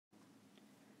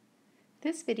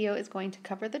This video is going to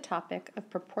cover the topic of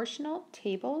proportional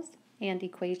tables and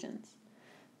equations.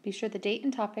 Be sure the date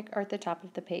and topic are at the top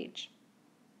of the page.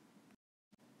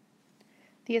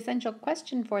 The essential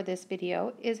question for this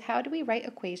video is how do we write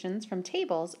equations from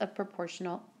tables of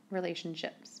proportional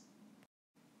relationships?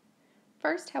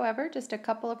 First, however, just a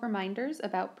couple of reminders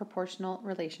about proportional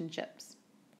relationships.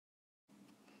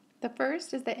 The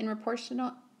first is that in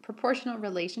proportional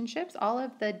relationships, all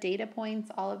of the data points,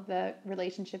 all of the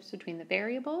relationships between the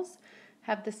variables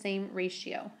have the same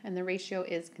ratio, and the ratio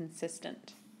is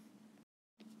consistent.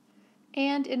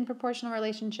 And in proportional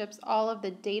relationships, all of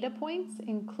the data points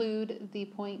include the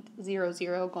point 0,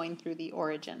 0 going through the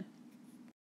origin.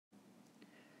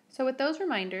 So with those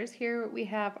reminders, here we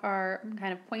have our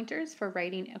kind of pointers for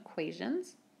writing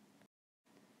equations.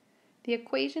 The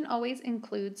equation always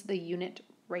includes the unit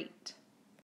rate.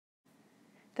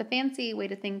 The fancy way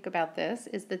to think about this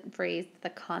is the phrase, the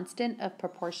constant of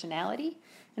proportionality,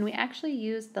 and we actually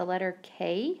use the letter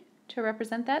K to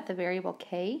represent that, the variable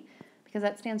K, because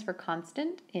that stands for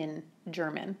constant in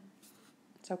German.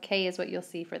 So K is what you'll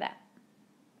see for that.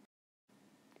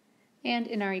 And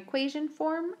in our equation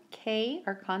form, K,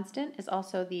 our constant, is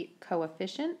also the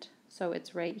coefficient, so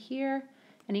it's right here,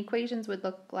 and equations would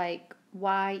look like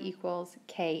y equals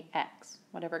kx.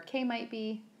 Whatever K might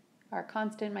be, our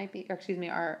constant might be, or excuse me,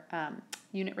 our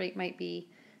unit rate might be,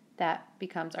 that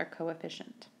becomes our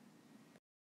coefficient.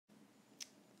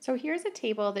 So here's a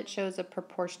table that shows a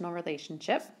proportional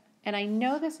relationship, and I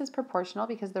know this is proportional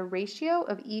because the ratio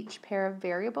of each pair of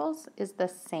variables is the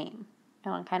same,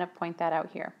 and I'll kind of point that out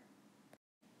here.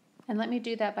 And let me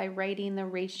do that by writing the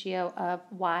ratio of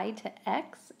y to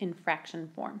x in fraction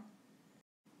form.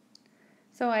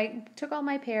 So I took all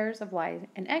my pairs of y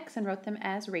and x and wrote them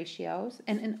as ratios,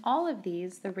 and in all of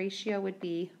these the ratio would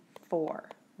be 4,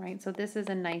 right? So this is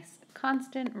a nice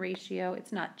constant ratio,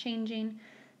 it's not changing,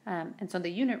 and so the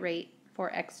unit rate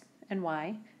for x and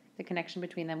y, the connection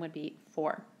between them would be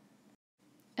 4.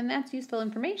 And that's useful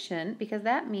information because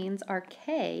that means our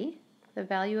k, the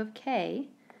value of k,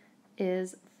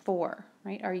 is 4,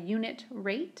 right? Our unit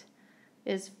rate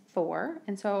is 4,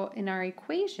 and so in our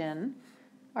equation,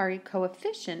 our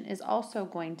coefficient is also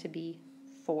going to be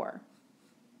 4.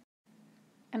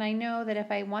 And I know that if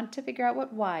I want to figure out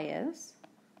what y is,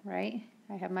 right,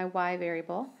 I have my y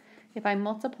variable. If I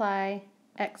multiply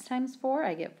x times 4,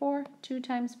 I get 4, 2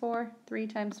 times 4, 3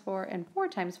 times 4, and 4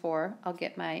 times 4, I'll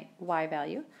get my y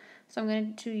value. So I'm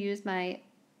going to use my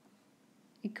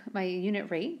unit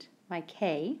rate, my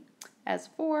k, as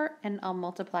 4, and I'll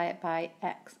multiply it by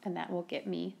x, and that will get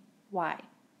me y.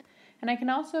 And I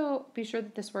can also be sure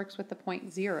that this works with the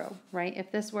point 0, right? If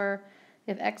x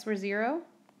were 0,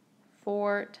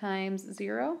 4 times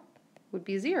 0 would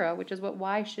be 0, which is what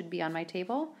y should be on my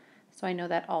table, so I know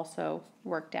that also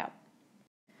worked out.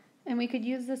 And we could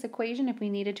use this equation if we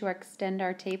needed to extend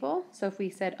our table. So if we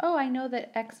said, oh, I know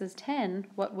that x is 10,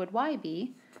 what would y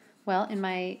be? Well, in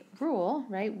my rule,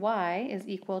 right, y is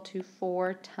equal to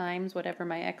 4 times whatever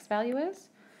my x value is.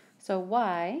 So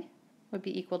y would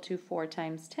be equal to 4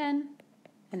 times 10,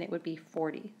 and it would be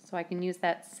 40. So I can use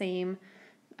that same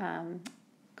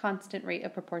constant rate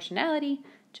of proportionality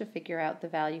to figure out the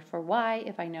value for y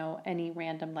if I know any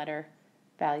random letter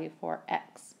value for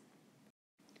x.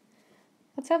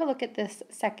 Let's have a look at this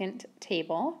second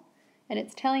table, and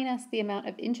it's telling us the amount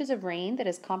of inches of rain that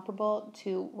is comparable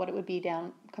to what it would be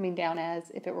coming down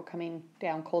as if it were coming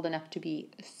down cold enough to be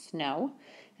snow.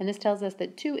 And this tells us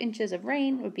that 2 inches of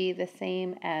rain would be the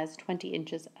same as 20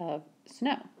 inches of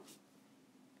snow.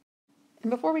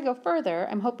 And before we go further,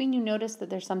 I'm hoping you notice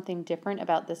that there's something different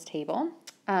about this table.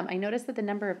 I noticed that the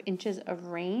number of inches of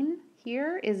rain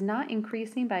here is not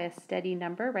increasing by a steady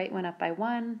number, right? It went up by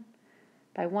 1,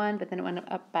 but then it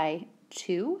went up by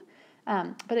 2.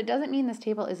 But it doesn't mean this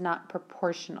table is not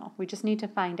proportional. We just need to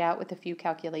find out with a few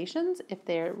calculations if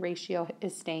their ratio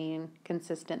is staying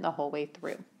consistent the whole way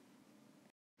through.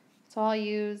 So I'll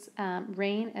use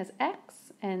rain as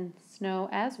x and snow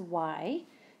as y,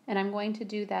 and I'm going to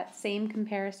do that same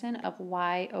comparison of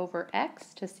y over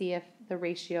x to see if the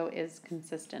ratio is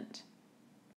consistent.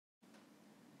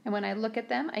 And when I look at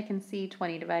them, I can see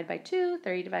 20 divided by 2,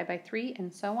 30 divided by 3,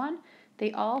 and so on.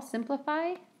 They all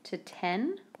simplify to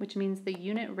 10, which means the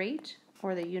unit rate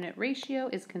or the unit ratio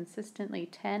is consistently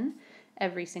 10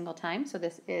 every single time, so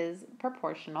this is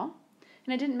proportional.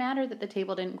 And it didn't matter that the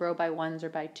table didn't grow by 1s or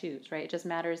by 2s, right? It just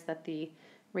matters that the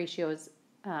ratio is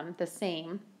the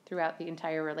same throughout the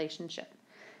entire relationship.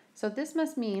 So this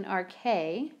must mean our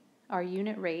k, our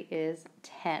unit rate, is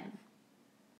 10.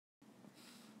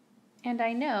 And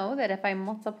I know that if I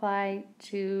multiply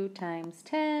 2 times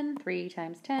 10, 3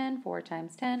 times 10, 4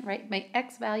 times 10, right, my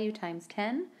x value times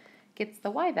 10 gets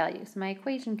the y value. So my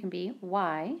equation can be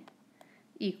y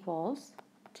equals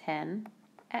 10x.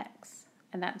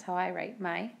 And that's how I write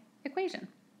my equation.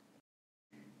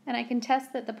 And I can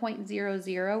test that the point 0,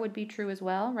 0 would be true as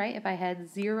well, right? If I had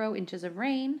 0 inches of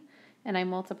rain and I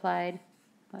multiplied,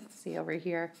 let's see over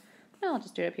here, no, I'll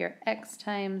just do it up here, x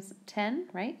times 10,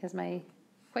 right, is my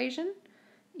equation,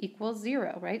 equals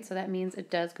 0, right? So that means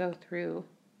it does go through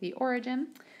the origin.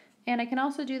 And I can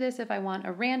also do this if I want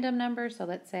a random number. So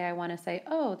let's say I want to say,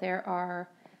 oh,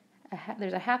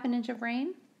 there's a half an inch of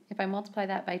rain. If I multiply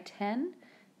that by 10,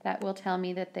 that will tell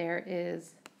me that there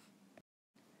is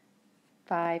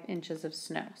 5 inches of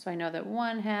snow. So I know that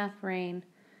 1/2 rain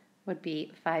would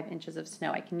be 5 inches of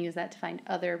snow. I can use that to find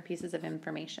other pieces of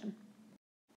information.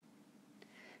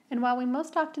 And while we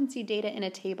most often see data in a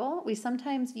table, we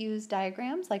sometimes use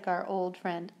diagrams like our old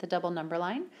friend, the double number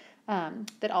line,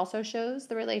 that also shows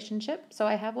the relationship. So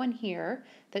I have one here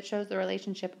that shows the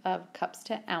relationship of cups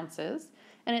to ounces.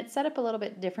 And it's set up a little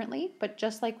bit differently, but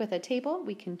just like with a table,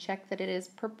 we can check that it is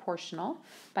proportional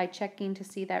by checking to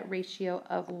see that ratio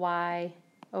of y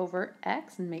over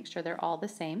x and make sure they're all the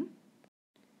same.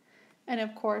 And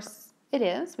of course it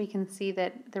is. We can see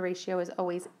that the ratio is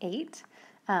always 8.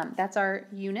 That's our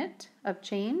unit of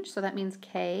change, so that means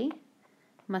k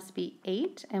must be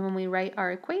 8. And when we write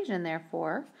our equation,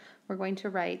 therefore, we're going to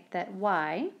write that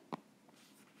y,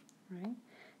 right,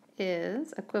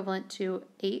 is equivalent to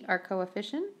 8, our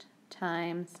coefficient,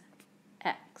 times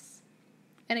x.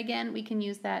 And again, we can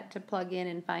use that to plug in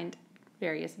and find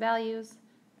various values.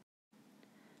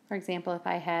 For example, if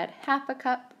I had half a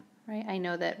cup, right, I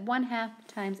know that 1/2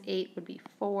 times 8 would be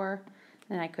 4,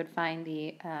 and I could find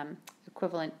the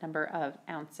equivalent number of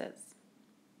ounces.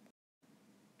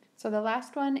 So the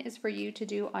last one is for you to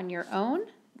do on your own.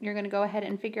 You're going to go ahead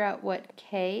and figure out what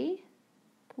k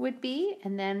would be,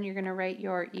 and then you're going to write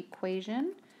your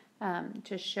equation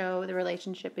to show the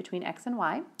relationship between x and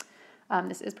y.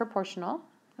 This is proportional,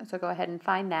 so go ahead and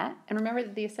find that. And remember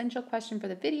that the essential question for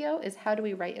the video is how do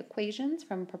we write equations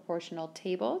from proportional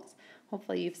tables?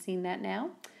 Hopefully you've seen that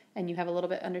now, and you have a little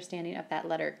bit understanding of that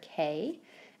letter k.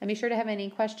 And be sure to have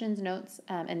any questions, notes,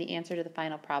 and the answer to the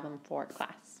final problem for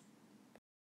class.